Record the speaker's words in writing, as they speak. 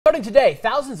Starting today,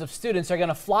 thousands of students are going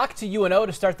to flock to UNO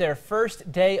to start their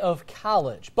first day of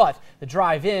college. But the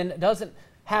drive-in doesn't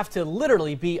have to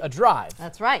literally be a drive.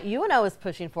 That's right. UNO is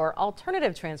pushing for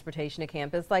alternative transportation to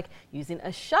campus, like using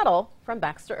a shuttle from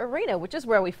Baxter Arena, which is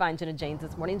where we find Jenna James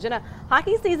this morning. Jenna,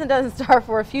 hockey season doesn't start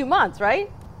for a few months, right?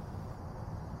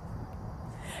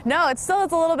 No, it's a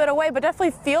little bit away, but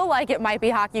definitely feel like it might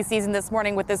be hockey season this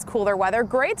morning with this cooler weather.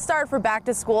 Great start for back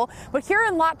to school, but here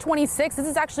in lot 26, this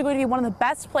is actually going to be one of the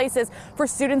best places for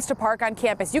students to park on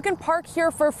campus. You can park here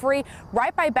for free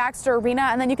right by Baxter Arena,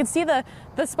 and then you can see the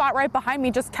spot right behind me.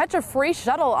 Just catch a free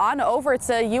shuttle on over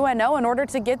to UNO in order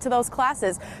to get to those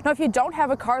classes. Now, if you don't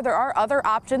have a car, there are other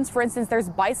options. For instance, there's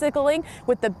bicycling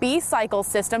with the B-Cycle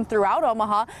system throughout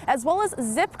Omaha, as well as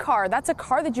Zip Car. That's a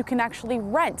car that you can actually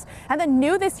rent. And then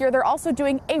new this year, they're also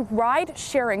doing a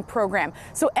ride-sharing program.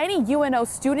 So any UNO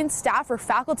student, staff, or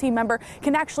faculty member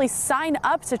can actually sign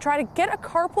up to try to get a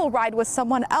carpool ride with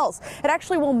someone else. It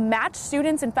actually will match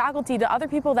students and faculty to other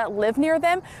people that live near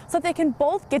them so that they can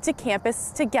both get to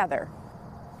campus together.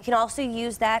 You can also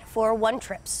use that for one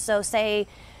trips. So say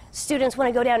students want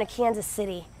to go down to Kansas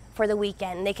City for the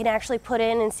weekend. They can actually put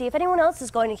in and see if anyone else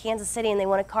is going to Kansas City and they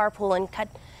want to carpool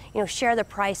and share the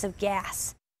price of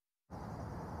gas.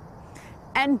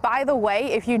 And by the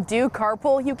way, if you do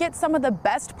carpool, you get some of the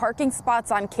best parking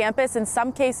spots on campus. In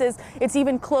some cases, it's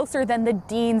even closer than the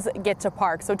deans get to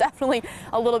park. So definitely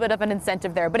a little bit of an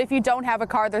incentive there. But if you don't have a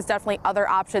car, there's definitely other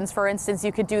options. For instance,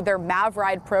 you could do their MAV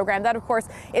Ride program. That, of course,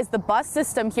 is the bus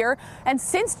system here. And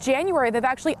since January, they've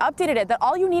actually updated it that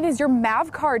all you need is your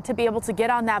MAV card to be able to get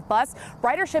on that bus.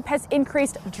 Ridership has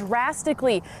increased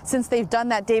drastically since they've done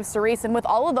that, Dave Cerise. And with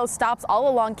all of those stops all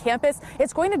along campus,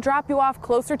 it's going to drop you off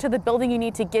closer to the building you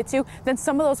need to get to than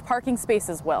some of those parking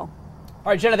spaces will. All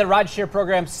right, Jenna, the rideshare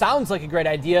program sounds like a great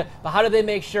idea, but how do they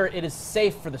make sure it is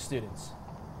safe for the students?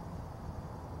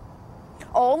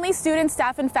 Only students,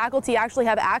 staff, and faculty actually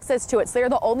have access to it. So they're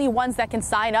the only ones that can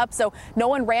sign up. So no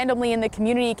one randomly in the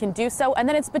community can do so. And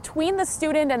then it's between the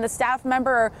student and the staff member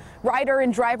or rider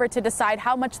and driver to decide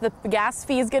how much the gas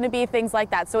fee is going to be, things like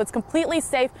that. So it's completely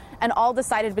safe and all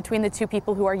decided between the two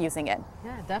people who are using it.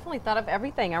 Yeah, definitely thought of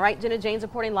everything. All right, Jenna James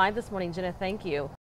reporting live this morning. Jenna, thank you.